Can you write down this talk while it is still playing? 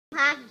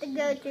to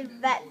go to the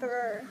vet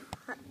for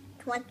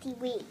 20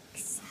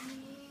 weeks.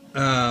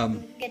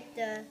 Get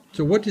the.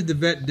 So what did the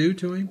vet do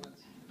to him?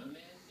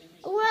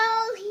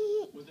 Well,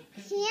 he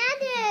had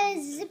to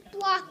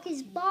ziplock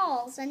his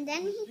balls, and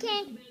then he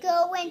can't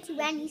go into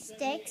any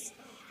sticks.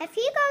 If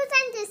he goes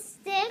into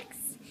sticks,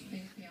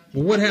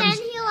 Well, what happens?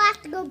 then he'll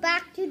have to go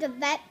back to the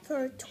vet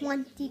for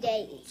 20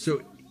 days.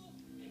 So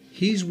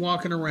he's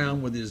walking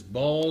around with his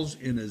balls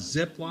in a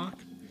Ziploc?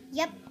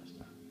 Yep.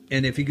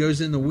 And if he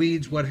goes in the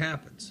weeds, what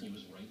happens?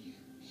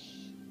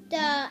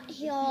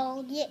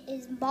 He'll get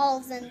his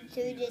balls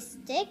into the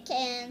stick,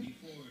 and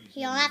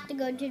he'll have to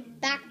go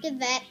back to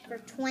vet for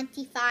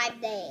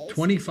 25 days.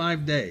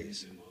 25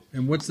 days.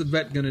 And what's the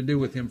vet going to do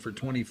with him for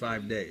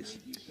 25 days?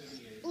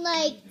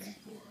 Like,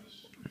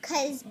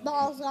 cut his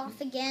balls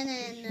off again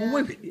and...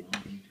 Well, wait a minute.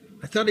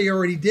 I thought he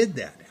already did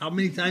that. How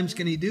many times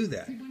can he do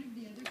that?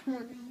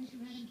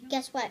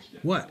 Guess what?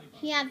 What?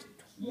 He has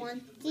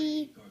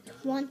 20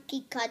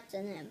 cuts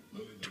in him.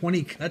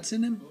 20 cuts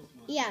in him?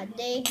 Yeah,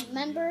 they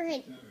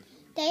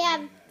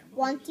have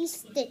 20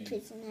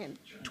 stitches in him.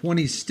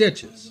 20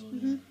 stitches?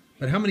 Mm-hmm.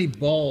 But how many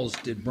balls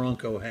did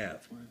Bronco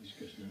have?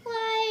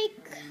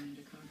 Like...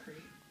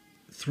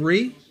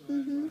 3?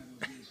 Mm-hmm.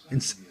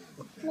 And so,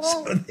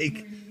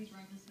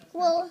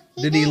 Well,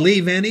 did he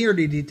leave any, or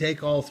did he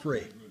take all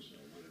 3?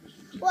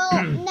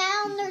 Well,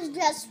 now there's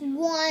just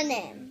one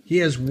in. He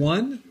has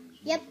one?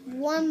 Yep,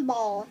 one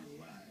ball.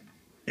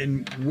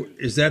 And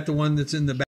is that the one that's in the back?